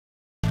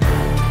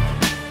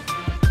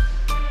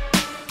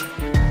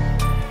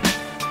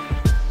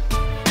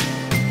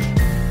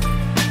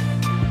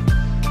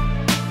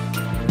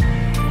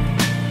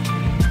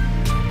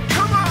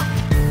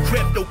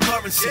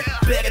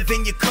better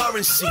than your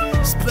currency.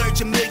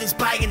 Splurging millions,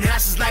 buying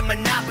houses like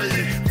Monopoly.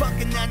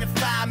 Fucking 9 to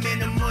 5, man,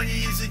 the money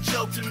is a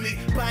joke to me.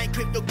 Buying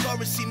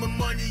cryptocurrency, my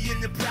money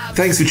in the private.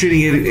 Thanks for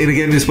tuning in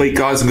again this week,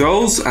 guys and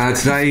girls.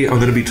 Today I'm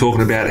going to be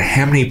talking about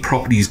how many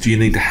properties do you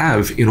need to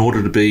have in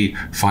order to be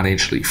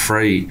financially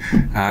free.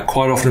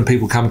 Quite often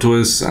people come to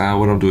us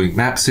when I'm doing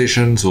map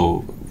sessions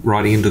or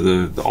writing into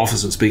the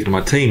office and speaking to my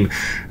team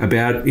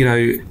about, you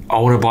know, I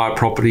want to buy a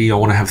property, I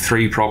want to have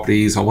 3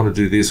 properties, I want to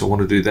do this, I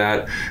want to do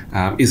that.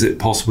 Is it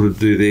possible to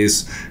do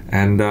this?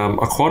 And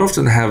I quite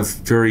often have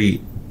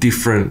very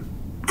different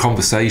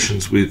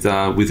conversations with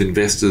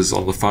investors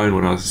on the phone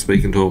when I was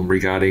speaking to them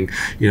regarding,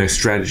 you know,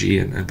 strategy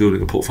and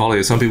building a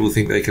portfolio. Some people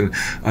think they can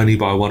only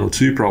buy 1 or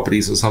 2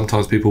 properties, and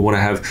sometimes people want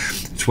to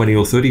have 20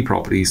 or 30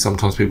 properties.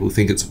 Sometimes people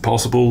think it's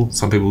possible,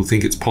 some people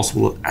think it's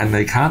possible and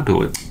they can't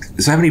do it.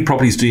 So how many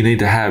properties do you need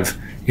to have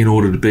in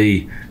order to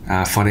be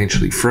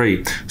financially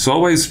free? So I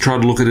always try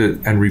to look at it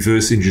and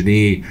reverse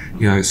engineer,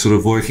 you know, sort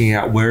of working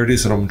out where it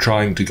is that I'm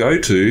trying to go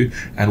to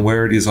and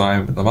where it is I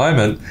am at the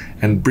moment,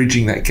 and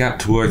bridging that gap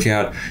to work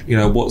out, you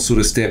know, what sort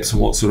of steps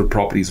and what sort of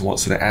properties and what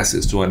sort of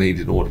assets do I need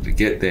in order to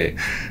get there.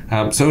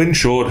 So in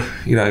short,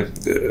 you know,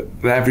 the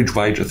average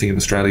wage I think in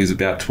Australia is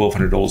about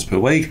 $1,200 per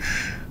week,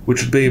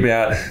 which would be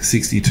about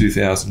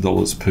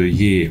 $62,000 per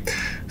year.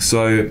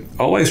 So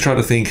I always try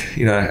to think,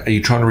 you know, are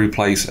you trying to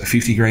replace a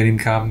 50 grand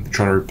income,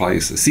 trying to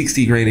replace a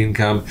 60 grand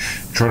income,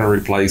 trying to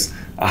replace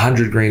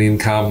 100 grand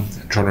income,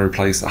 trying to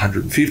replace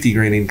 150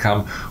 grand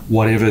income,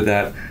 whatever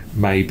that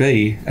may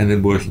be, and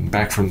then working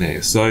back from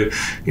there. So,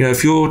 you know,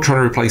 if you're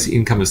trying to replace the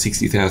income of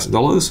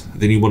 $60,000,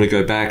 then you want to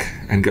go back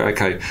and go,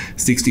 okay,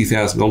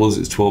 $60,000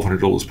 is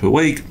 $1,200 per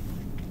week.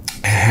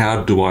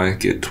 How do I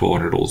get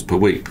 $1,200 per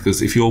week?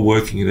 Because if you're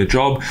working in a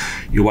job,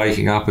 you're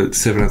waking up at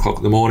 7 o'clock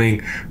in the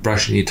morning,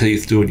 brushing your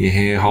teeth, doing your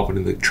hair, hopping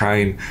in the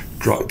train,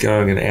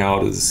 going an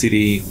hour to the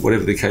city,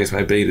 whatever the case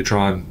may be, to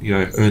try and, you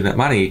know, earn that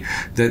money.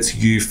 That's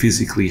you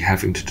physically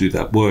having to do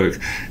that work.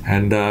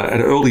 And at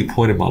an early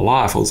point in my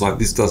life, I was like,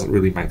 this doesn't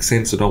really make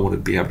sense. I don't want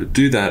to be able to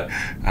do that.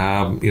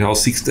 You know, I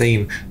was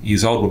 16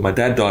 years old when my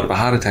dad died of a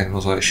heart attack, and I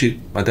was like, shit,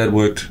 my dad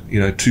worked, you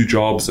know, 2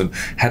 jobs and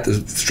had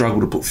to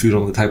struggle to put food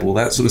on the table, all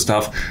that sort of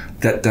stuff.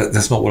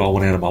 That's not what I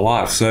want out of my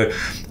life. So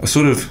I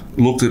sort of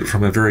looked at it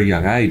from a very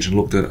young age and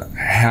looked at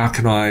how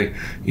can I,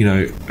 you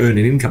know, earn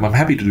an income. I'm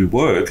happy to do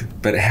work,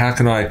 but how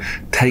can I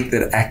take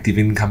that active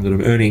income that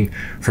I'm earning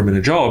from in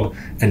a job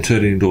and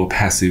turn it into a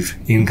passive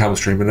income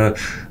stream? And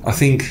I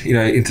think, you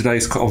know, in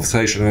today's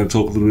conversation, I'm going to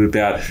talk a little bit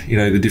about, you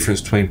know, the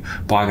difference between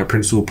buying a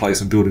principal place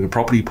and building a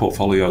property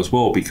portfolio as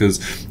well, because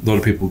a lot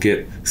of people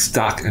get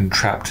stuck and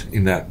trapped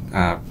in that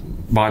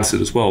mindset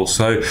as well.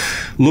 So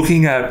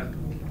looking at,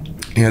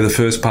 you know, the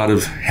first part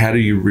of how do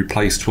you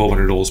replace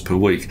 $1,200 per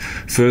week?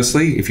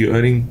 Firstly, if you're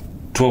earning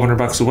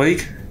 $1,200 a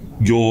week,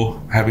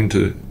 you're having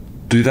to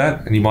do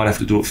that, and you might have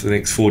to do it for the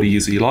next 40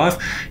 years of your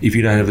life if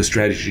you don't have a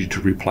strategy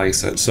to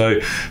replace it. So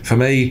for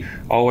me,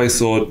 I always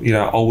thought, you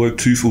know, I'll work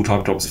 2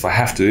 full-time jobs if I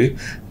have to,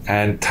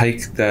 and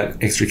take that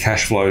extra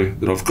cash flow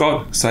that I've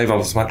got, save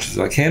up as much as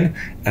I can,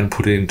 and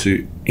put it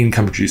into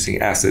income producing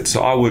assets.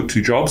 So I work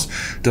 2 jobs.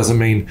 Doesn't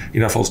mean,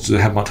 you know, if I was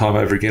to have my time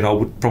over again, I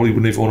probably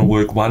wouldn't even want to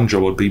work 1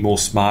 job. I'd be more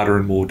smarter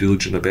and more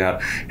diligent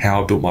about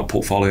how I built my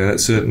portfolio.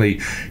 That's certainly,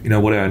 you know,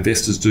 what our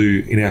investors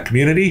do in our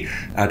community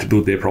to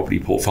build their property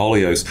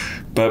portfolios.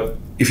 But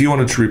if you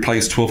wanted to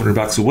replace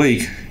 $1,200 a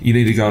week, you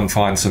need to go and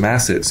find some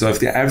assets. So if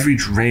the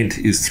average rent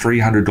is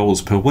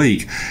 $300 per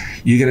week,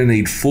 you're going to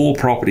need 4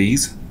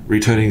 properties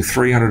returning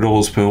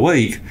 $300 per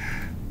week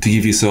to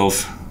give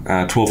yourself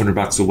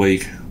 $1,200 a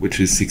week, which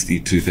is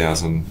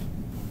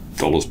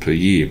 $62,000 per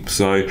year.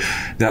 So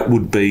that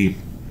would be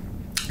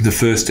the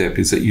first step,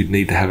 is that you'd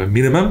need to have a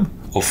minimum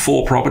of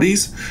 4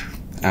 properties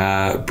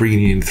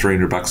bringing in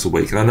 $300 a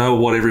week. And I know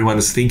what everyone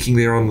is thinking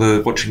there on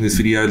watching this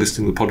video,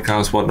 listening to the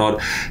podcast,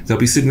 whatnot. They'll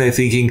be sitting there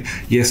thinking,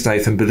 yes,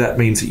 Nathan, but that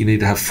means that you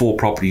need to have 4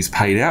 properties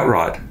paid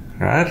outright,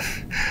 right?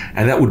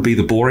 And that would be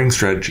the boring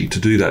strategy to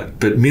do that.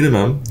 But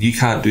minimum, you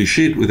can't do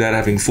shit without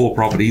having 4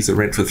 properties that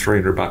rent for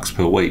 $300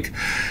 per week.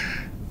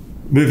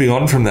 Moving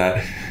on from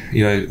that,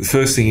 you know, the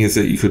first thing is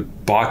that you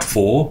could buy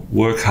 4,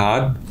 work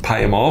hard,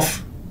 pay them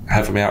off,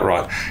 have them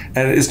outright.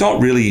 And it's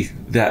not really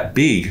that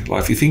big.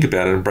 Like, if you think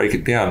about it and break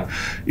it down,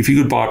 if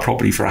you could buy a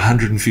property for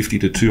 $150,000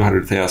 to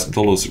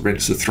 $200,000 that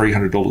rents to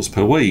 $300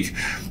 per week,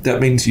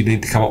 that means you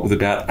need to come up with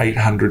about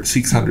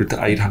 $600,000 to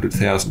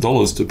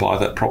 $800,000 to buy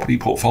that property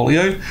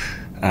portfolio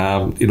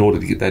in order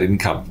to get that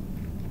income.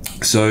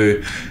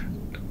 So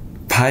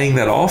paying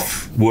that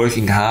off,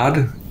 working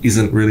hard,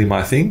 isn't really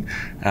my thing.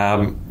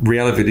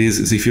 Reality of it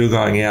is if you're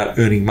going out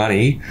earning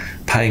money,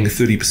 paying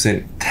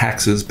 30%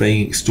 taxes,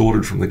 being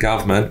extorted from the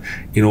government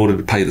in order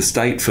to pay the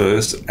state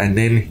first, and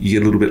then you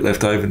get a little bit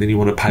left over and then you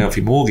want to pay off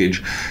your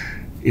mortgage,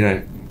 you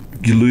know,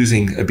 you're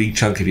losing a big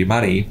chunk of your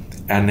money.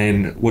 And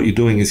then what you're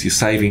doing is you're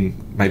saving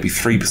maybe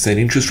 3%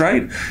 interest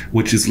rate,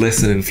 which is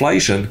less than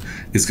inflation.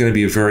 It's going to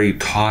be a very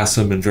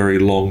tiresome and very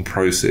long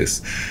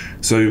process.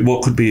 So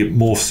what could be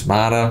more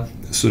smarter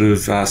sort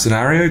of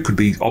scenario could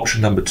be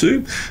option number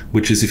 2,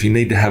 which is if you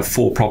need to have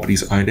 4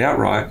 properties owned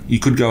outright, you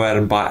could go out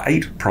and buy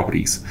 8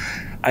 properties.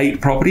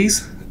 8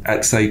 properties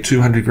at say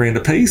 200 grand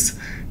a piece.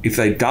 If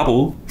they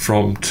double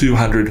from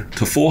 $200,000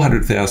 to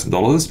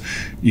 $400,000,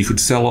 you could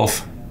sell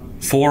off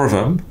 4 of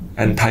them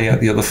and pay out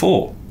the other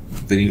 4.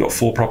 Then you've got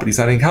 4 properties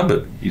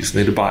unencumbered. You just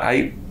need to buy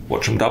 8,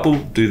 watch them double,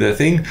 do their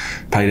thing,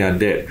 pay down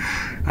debt.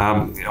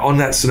 On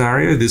that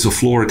scenario, there's a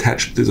flaw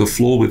attached. There's a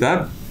flaw with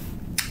that,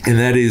 and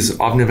that is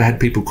I've never had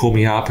people call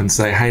me up and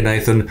say, "Hey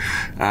Nathan,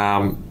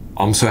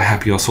 I'm so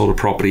happy I sold a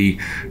property,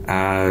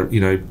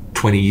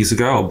 20 years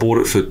ago. I bought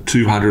it for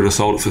 200, I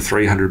sold it for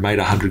 300, made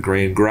 100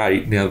 grand.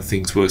 Great. Now the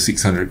thing's worth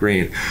 600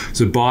 grand."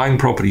 So buying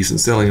properties and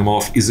selling them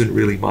off isn't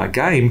really my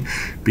game,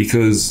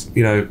 because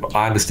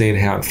I understand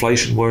how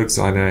inflation works.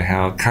 I know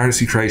how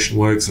currency creation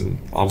works, and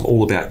I'm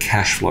all about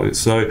cash flow.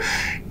 So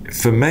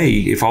for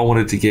me, if I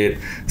wanted to get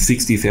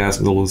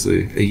 $60,000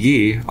 a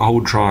year, I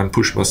would try and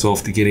push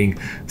myself to getting,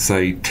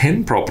 say,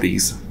 10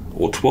 properties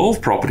or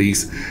 12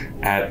 properties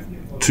at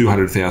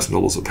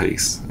 $200,000 a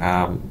piece.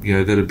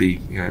 That'd be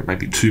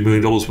maybe $2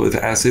 million worth of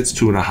assets,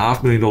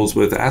 $2.5 million worth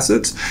of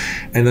assets,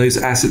 and those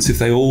assets, if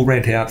they all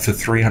rent out for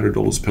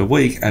 $300 per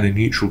week at a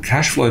neutral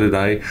cash flow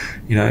today,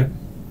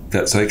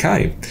 that's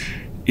okay.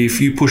 If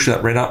you push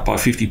that rent up by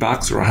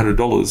 $50 or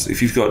 $100,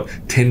 if you've got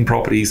 10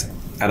 properties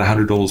at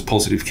 $100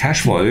 positive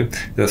cash flow,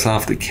 that's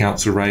after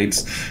council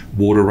rates,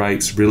 water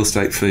rates, real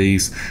estate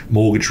fees,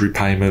 mortgage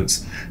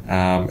repayments,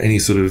 any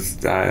sort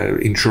of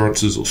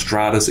insurances or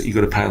stratas that you've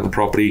got to pay on the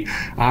property.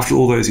 After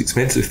all those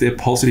expenses, if they're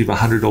positive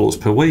 $100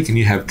 per week and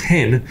you have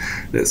 10,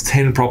 that's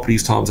 10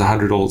 properties times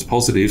 $100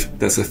 positive,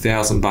 that's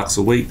 $1,000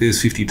 a week.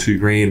 There's 52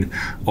 grand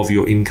of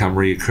your income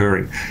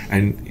reoccurring.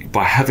 And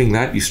by having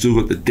that, you've still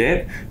got the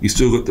debt, you've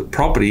still got the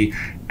property,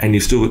 and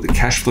you've still got the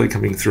cash flow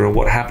coming through. And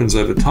what happens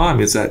over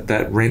time is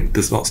that rent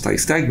does not stay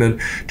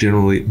stagnant.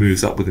 Generally, it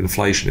moves up with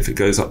inflation. If it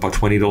goes up by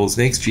 $20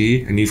 next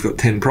year and you've got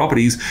 10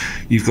 properties,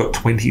 you've got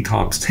 20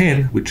 times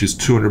 10, which is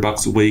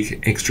 $200 a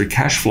week extra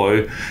cash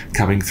flow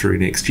coming through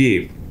next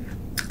year.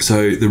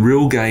 So the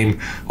real game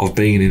of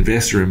being an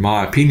investor, in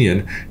my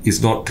opinion,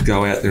 is not to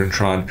go out there and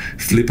try and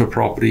flip a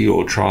property,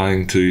 or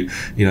trying to,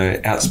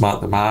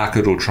 outsmart the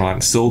market, or try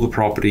and sell the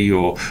property,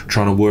 or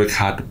trying to work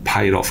hard to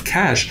pay it off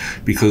cash,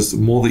 because the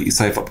more that you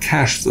save up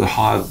cash, the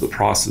higher the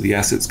price of the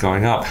assets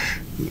going up.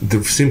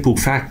 The simple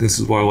fact, this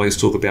is why I always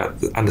talk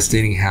about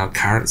understanding how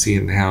currency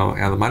and how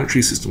the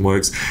monetary system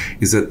works,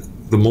 is that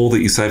the more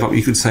that you save up,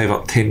 you could save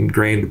up 10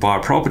 grand to buy a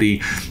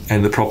property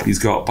and the properties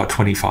go up by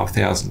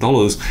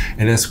 $25,000.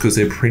 And that's because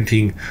they're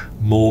printing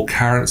more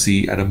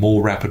currency at a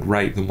more rapid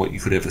rate than what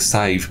you could ever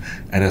save.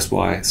 And that's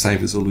why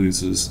savers are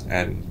losers,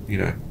 and,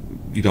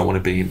 you don't want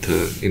to be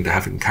into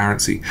having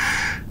currency.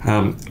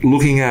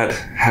 Looking at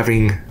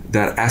having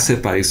that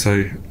asset base,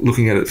 so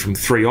looking at it from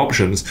 3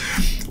 options.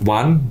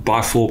 1,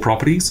 buy 4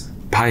 properties,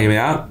 pay them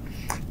out,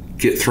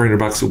 get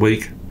 $300 a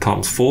week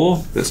times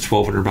 4, that's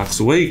 $1,200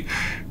 a week.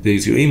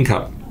 There's your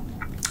income.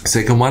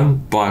 Second one,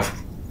 buy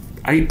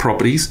 8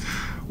 properties,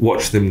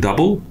 watch them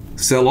double,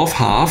 sell off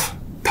half,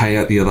 pay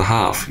out the other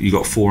half. You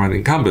got 4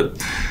 unencumbered.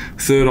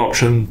 Third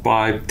option,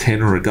 buy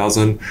 10 or a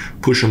dozen,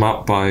 push them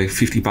up by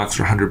 $50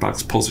 or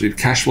 $100 positive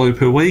cash flow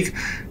per week,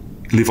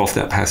 live off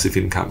that passive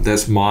income.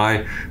 That's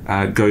my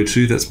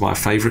go-to. That's my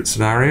favorite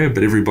scenario,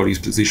 but everybody's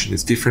position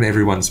is different.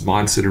 Everyone's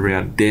mindset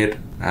around debt,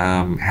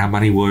 how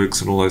money works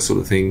and all those sort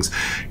of things,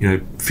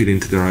 fit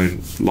into their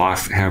own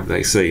life however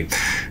they see.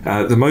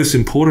 The most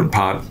important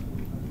part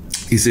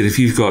is that if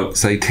you've got,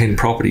 say, 10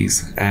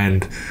 properties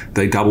and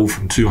they double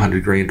from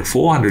 200 grand to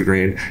 400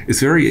 grand, it's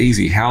very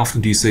easy. How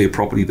often do you see a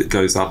property that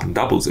goes up and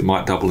doubles? It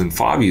might double in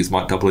 5 years,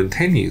 might double in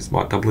 10 years,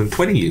 might double in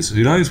 20 years.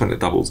 Who knows when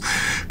it doubles?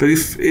 But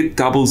if it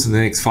doubles in the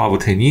next 5 or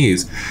 10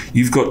 years,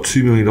 you've got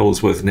 $2 million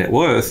worth of net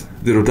worth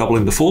that'll double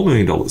into $4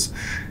 million.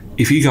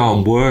 If you go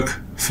and work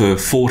for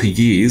 40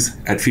 years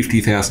at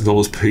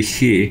 $50,000 per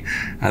year,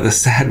 the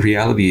sad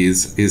reality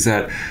is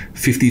that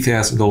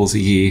 $50,000 a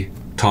year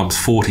times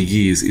 40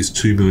 years is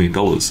 $2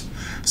 million.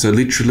 So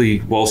literally,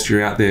 whilst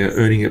you're out there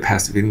earning a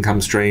passive income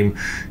stream,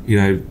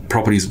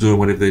 properties are doing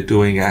whatever they're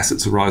doing,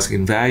 assets are rising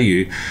in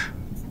value,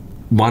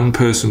 one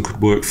person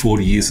could work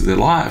 40 years of their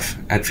life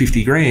at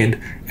 50 grand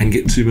and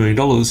get $2 million,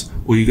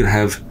 or you could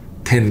have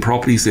 10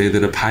 properties there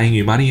that are paying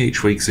you money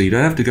each week, so you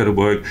don't have to go to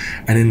work,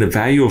 and then the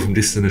value of them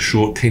just in a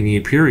short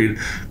 10-year period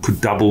could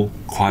double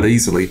quite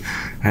easily.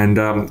 And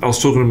I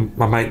was talking to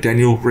my mate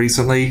Daniel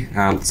recently.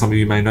 Some of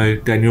you may know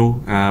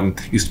Daniel,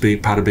 used to be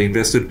part of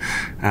B.Invested.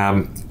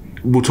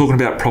 We're talking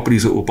about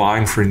properties that we're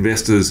buying for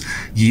investors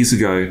years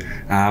ago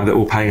that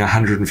were paying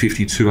 $150,000,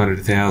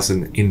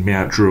 $200,000 in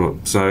Mount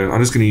Druitt. So I'm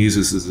just going to use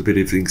this as a bit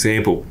of an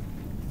example.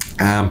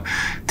 10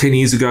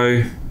 years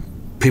ago,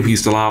 people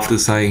used to laugh at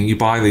us saying, you're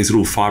buying these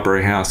little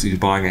fibro houses, you're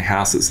buying a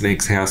house that's an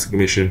ex-housing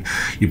commission,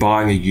 you're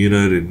buying a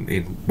unit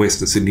in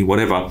Western Sydney,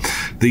 whatever.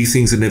 These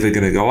things are never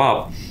going to go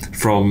up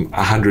from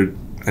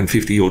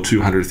 $150,000 or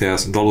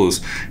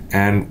 $200,000.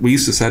 And we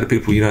used to say to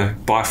people,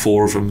 buy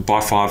 4 of them,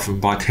 buy 5 of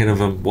them, buy 10 of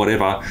them,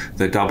 whatever.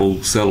 They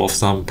double, sell off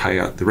some, pay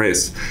out the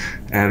rest.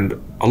 And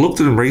I looked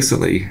at them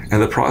recently,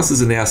 and the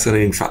prices are now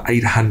selling for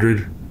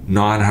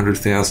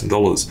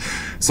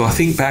 $900,000. So I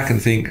think back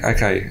and think,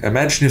 okay,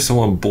 imagine if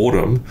someone bought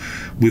them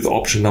with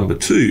option number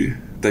 2.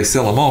 They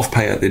sell them off,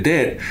 pay out their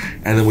debt,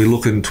 and then we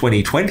look in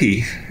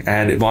 2020,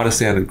 and it might have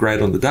sounded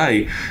great on the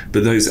day,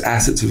 but those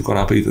assets have gone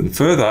up even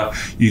further.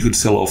 You could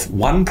sell off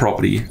 1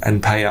 property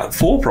and pay out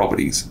 4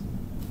 properties.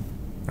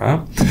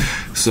 Right?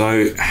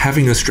 So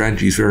having a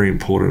strategy is very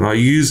important. I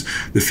use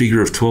the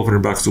figure of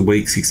 $1,200 a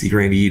week, 60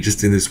 grand a year,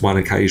 just in this one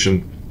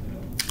occasion.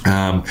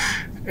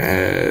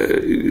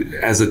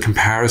 As a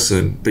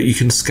comparison, but you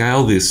can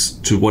scale this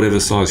to whatever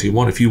size you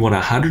want. If you want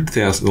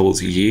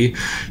 $100,000 a year,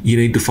 you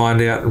need to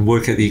find out and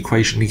work out the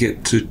equation to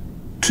get to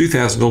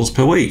 $2,000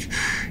 per week.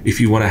 If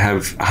you want to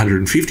have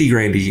 150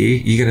 grand a year,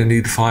 you're going to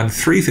need to find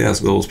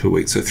 $3,000 per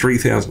week. So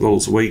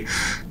 $3,000 a week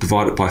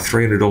divided by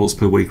 $300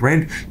 per week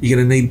rent, you're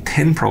going to need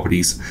 10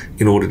 properties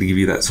in order to give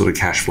you that sort of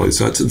cash flow.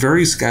 So it's a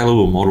very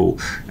scalable model,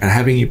 and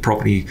having your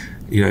property,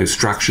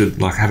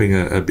 structured, like having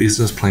a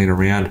business plan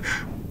around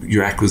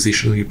your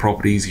acquisition of your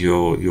properties,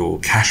 your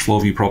cash flow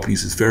of your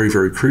properties is very,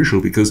 very crucial,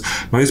 because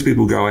most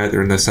people go out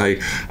there and they say,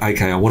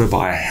 okay, I want to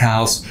buy a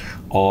house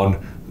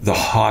on the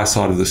high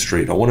side of the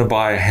street. I want to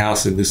buy a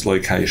house in this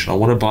location. I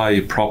want to buy a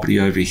property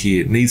over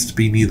here. It needs to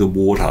be near the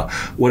water,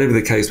 whatever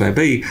the case may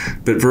be.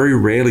 But very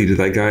rarely do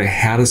they go,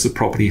 how does the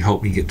property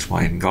help me get to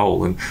my end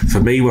goal? And for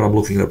me, when I'm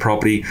looking at a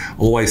property, I'm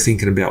always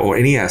thinking about, or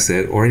any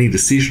asset or any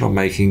decision I'm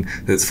making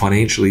that's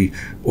financially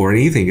or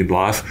anything in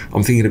life,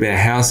 I'm thinking about,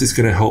 how's this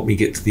going to help me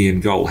get to the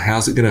end goal?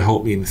 How's it going to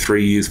help me in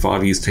 3 years,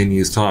 5 years, 10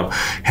 years time?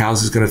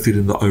 How's this going to fit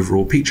in the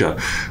overall picture?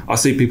 I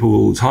see people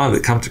all the time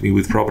that come to me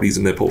with properties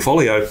in their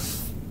portfolio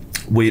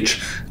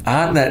which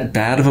aren't that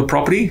bad of a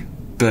property,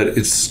 but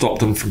it's stopped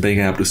them from being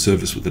able to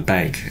service with the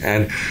bank.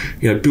 And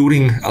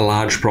building a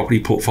large property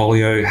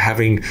portfolio,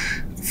 having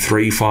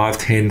 3, 5,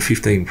 10,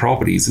 15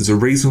 properties, there's a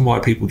reason why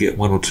people get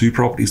 1 or 2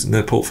 properties in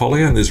their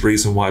portfolio, and there's a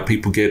reason why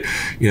people get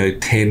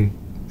 10,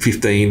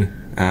 15,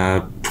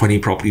 20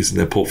 properties in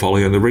their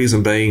portfolio. And the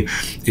reason being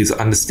is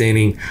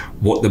understanding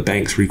what the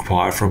banks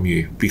require from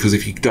you, because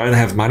if you don't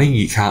have money,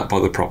 you can't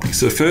buy the property.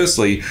 So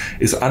firstly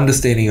is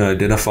understanding and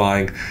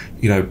identifying,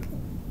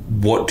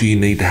 what do you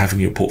need to have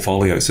in your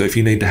portfolio? So if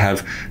you need to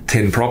have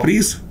 10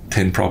 properties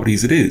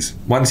it is.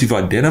 Once you've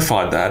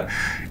identified that,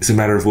 it's a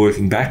matter of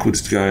working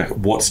backwards to go,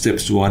 what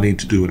steps do I need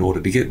to do in order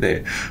to get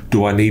there?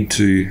 Do I need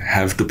to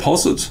have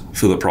deposits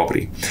for the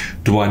property?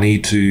 Do I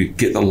need to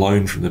get the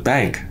loan from the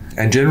bank?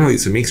 And generally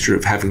it's a mixture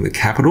of having the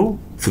capital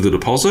for the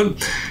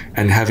deposit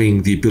and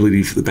having the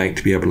ability for the bank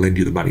to be able to lend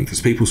you the money, because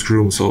people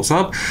screw themselves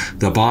up.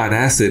 They'll buy an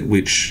asset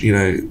which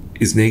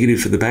is negative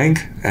for the bank,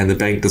 and the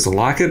bank doesn't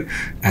like it,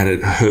 and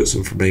it hurts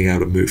them from being able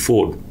to move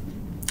forward.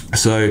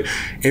 So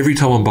every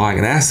time I'm buying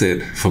an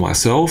asset for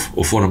myself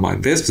or for one of my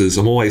investors,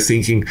 I'm always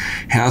thinking,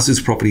 how's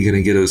this property going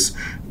to get us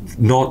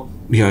not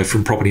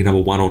from property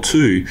number 1 or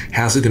 2,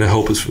 how's it going to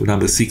help us from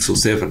number 6 or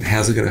 7?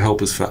 How's it going to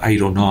help us for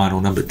 8 or 9 or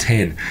number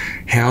 10?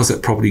 How's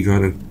that property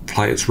going to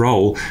play its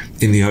role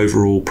in the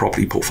overall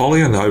property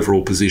portfolio and the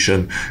overall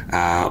position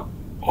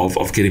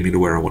of getting me to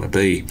where I want to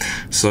be?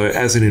 So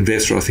as an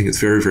investor, I think it's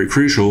very, very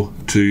crucial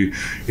to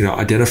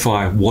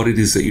identify what it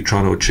is that you're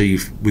trying to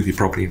achieve with your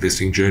property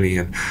investing journey.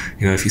 And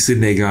if you're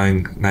sitting there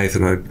going,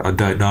 Nathan, I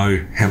don't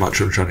know how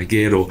much I'm trying to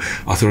get, or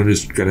I thought I'm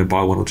just going to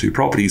buy 1 or 2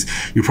 properties,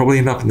 you'll probably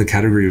end up in the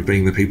category of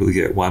being the people that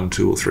get 1,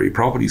 2 or 3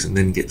 properties and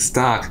then get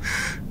stuck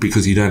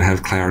because you don't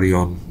have clarity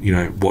on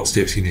what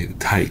steps you need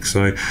to take.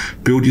 So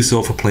build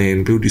yourself a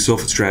plan, build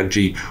yourself a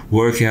strategy,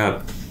 work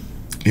out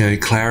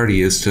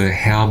clarity as to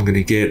how I'm going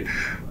to get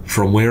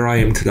from where I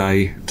am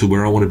today to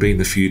where I want to be in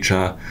the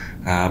future,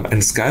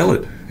 and scale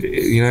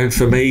it.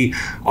 For me,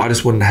 I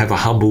just wanted to have a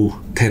humble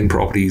 10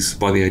 properties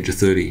by the age of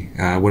 30.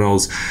 When I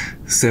was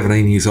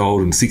 17 years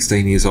old and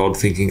 16 years old,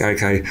 thinking,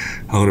 okay,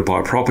 I want to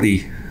buy a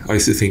property, I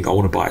used to think I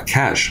want to buy it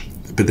cash.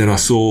 But then I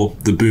saw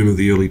the boom of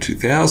the early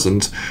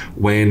 2000s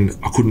when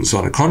I couldn't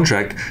sign a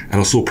contract, and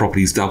I saw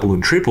properties double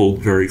and triple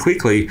very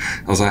quickly.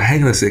 I was like,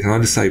 hang on a second, I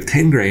just saved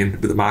 10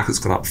 grand, but the market's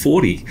gone up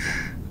 40.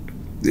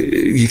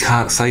 You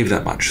can't save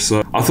that much.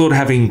 So I thought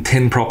having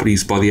 10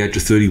 properties by the age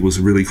of 30 was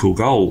a really cool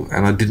goal,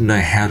 and I didn't know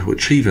how to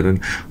achieve it.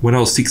 And when I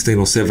was 16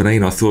 or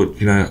 17, I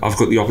thought, I've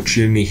got the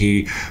opportunity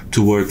here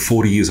to work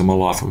 40 years of my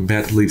life. I'm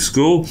about to leave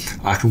school.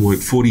 I can work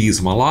 40 years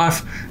of my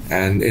life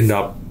and end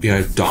up,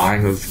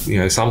 dying of,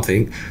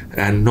 something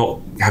and not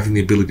having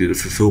the ability to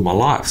fulfill my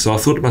life. So I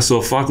thought to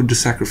myself, if I could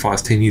just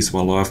sacrifice 10 years of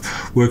my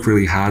life, work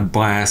really hard,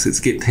 buy assets,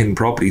 get 10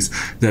 properties,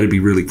 that'd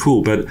be really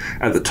cool. But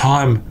at the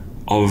time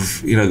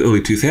of the early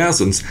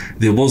 2000s,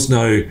 there was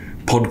no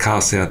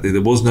podcasts out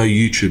there was no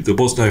YouTube, there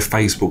was no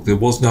Facebook, there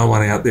was no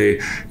one out there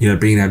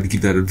being able to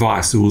give that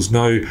advice. There was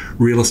no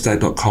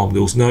realestate.com,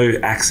 there was no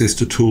access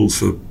to tools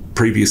for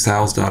previous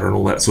sales data and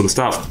all that sort of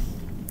stuff.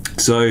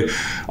 So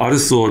I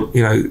just thought,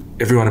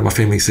 everyone in my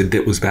family said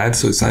debt was bad,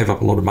 so save up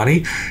a lot of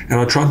money. And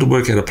I tried to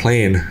work out a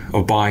plan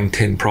of buying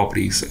 10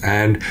 properties.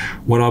 And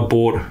when I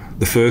bought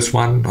the first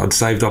one, I'd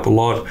saved up a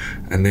lot,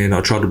 and then I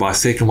tried to buy a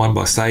second one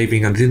by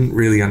saving. I didn't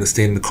really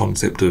understand the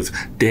concept of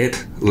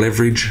debt,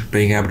 leverage,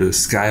 being able to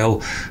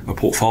scale a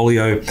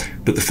portfolio.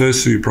 But the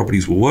first 2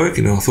 properties were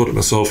working, and I thought to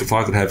myself, if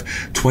I could have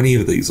 20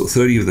 of these or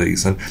 30 of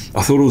these, and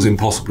I thought it was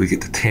impossible to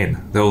get to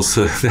 10. That was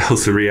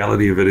the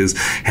reality of it, is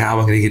how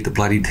am I going to get to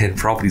bloody 10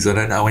 properties? I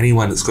don't know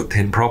anyone that's got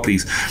 10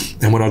 properties.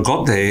 And when I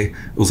got there,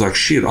 it was like,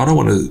 shit, I don't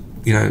want to,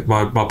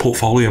 my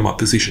portfolio, my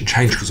position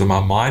changed because my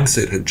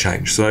mindset had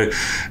changed. So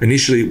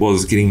initially it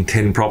was getting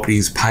 10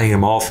 properties, paying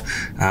them off,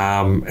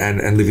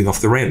 and living off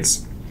the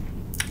rents.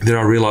 Then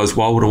I realised,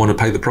 why would I want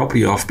to pay the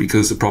property off?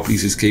 Because the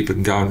properties just keep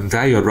going in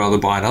value. I'd rather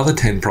buy another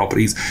 10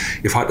 properties.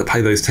 If I had to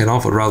pay those 10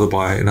 off, I'd rather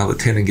buy another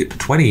 10 and get to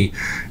 20,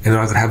 and then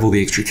I could have all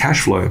the extra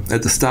cash flow.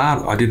 At the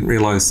start, I didn't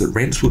realise that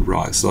rents would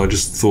rise. So I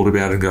just thought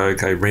about it and go,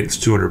 okay, rent's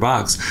 $200,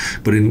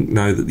 but I didn't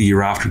know that the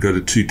year after it'd go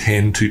to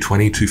 210,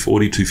 220,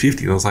 240,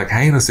 250. And I was like,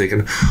 hang on a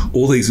second,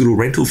 all these little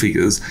rental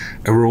figures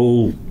are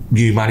all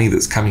new money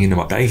that's coming into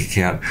my bank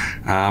account.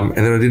 And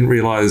then I didn't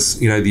realise,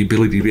 the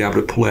ability to be able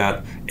to pull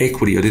out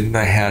equity. I didn't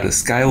know how to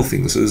scale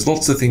things. So there's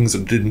lots of things I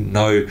didn't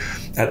know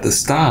at the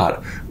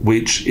start,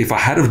 which if I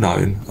had have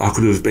known, I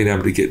could have been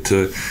able to get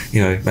to,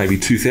 maybe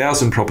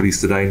 2,000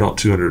 properties today, not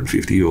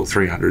 250 or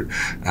 300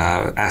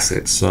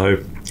 assets. So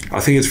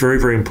I think it's very,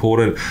 very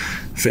important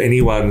for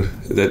anyone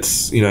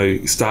that's,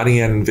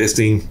 starting out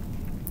investing,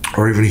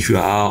 or even if you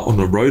are on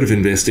the road of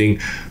investing,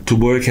 to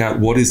work out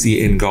what is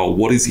the end goal,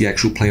 what is the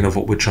actual plan of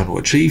what we're trying to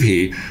achieve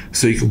here,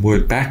 so you can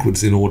work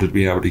backwards in order to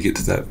be able to get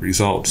to that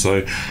result.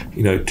 So,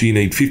 do you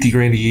need 50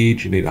 grand a year?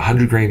 Do you need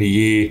 100 grand a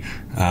year?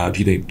 Do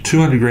you need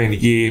 200 grand a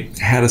year?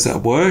 How does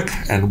that work?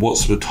 And what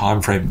sort of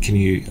time frame can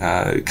you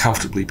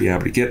comfortably be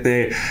able to get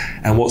there?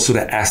 And what sort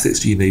of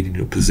assets do you need in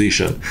your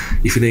position?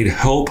 If you need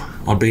help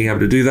on being able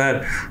to do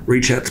that,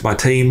 reach out to my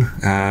team,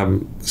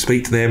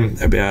 speak to them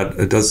about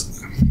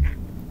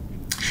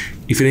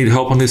If you need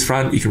help on this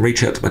front, you can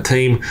reach out to my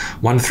team,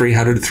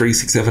 1300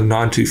 367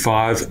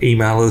 925,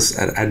 email us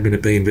at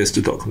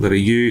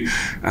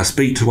admin@B.Invested.com.au,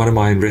 speak to one of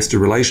my investor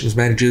relations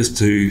managers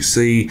to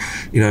see,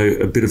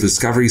 a bit of a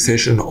discovery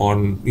session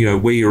on,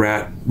 where you're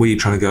at, where you're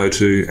trying to go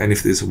to, and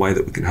if there's a way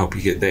that we can help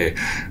you get there.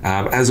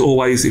 As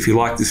always, if you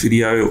like this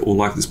video or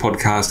like this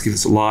podcast, give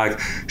us a like,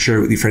 share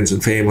it with your friends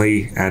and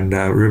family, and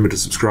remember to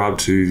subscribe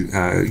to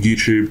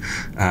YouTube,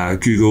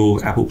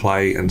 Google, Apple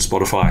Play, and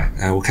Spotify.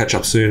 We'll catch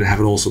up soon. Have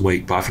an awesome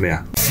week. Bye for now.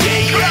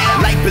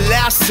 Like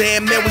Bilal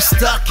said, man, we're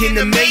stuck in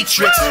the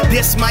matrix.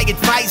 This my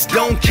advice,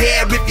 don't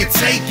care if you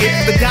take it.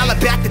 The dollar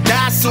about to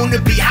die, soon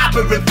to be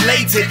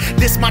hyperinflated.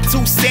 This my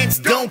 2 cents,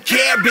 don't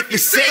care if you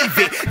save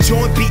it.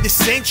 Joint be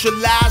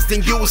decentralized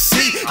and you will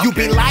see you've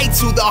been lied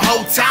to the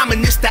whole time,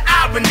 and it's the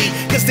irony,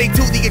 cause they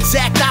do the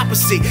exact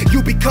opposite.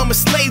 You become a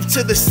slave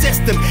to the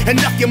system,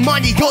 enough your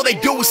money, all they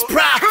do is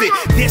profit.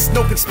 There's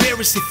no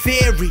conspiracy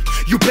theory,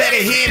 you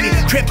better hear me.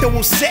 Crypto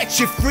will set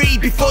you free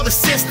before the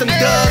system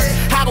does.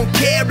 I don't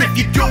care if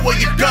you do or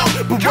you don't,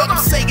 but what I'm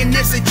saying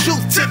is the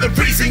truth to the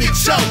reason you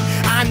choke.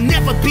 I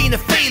never been a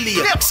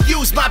failure,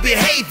 excuse my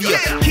behavior.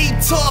 Keep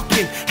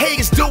talking,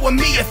 haters doing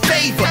me a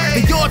favor.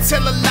 They all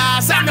telling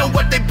lies, I know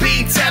what they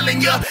been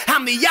telling you.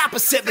 I'm the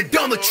opposite, the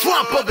Donald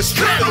Trump of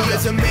Australia.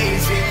 It's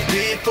amazing,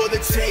 here for the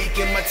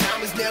taking. My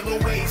time is never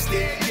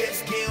wasted,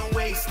 just getting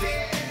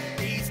wasted.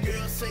 These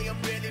girls say I'm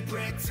really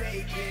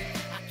breathtaking.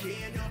 I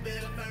can't help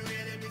it if I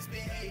really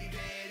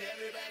misbehaving.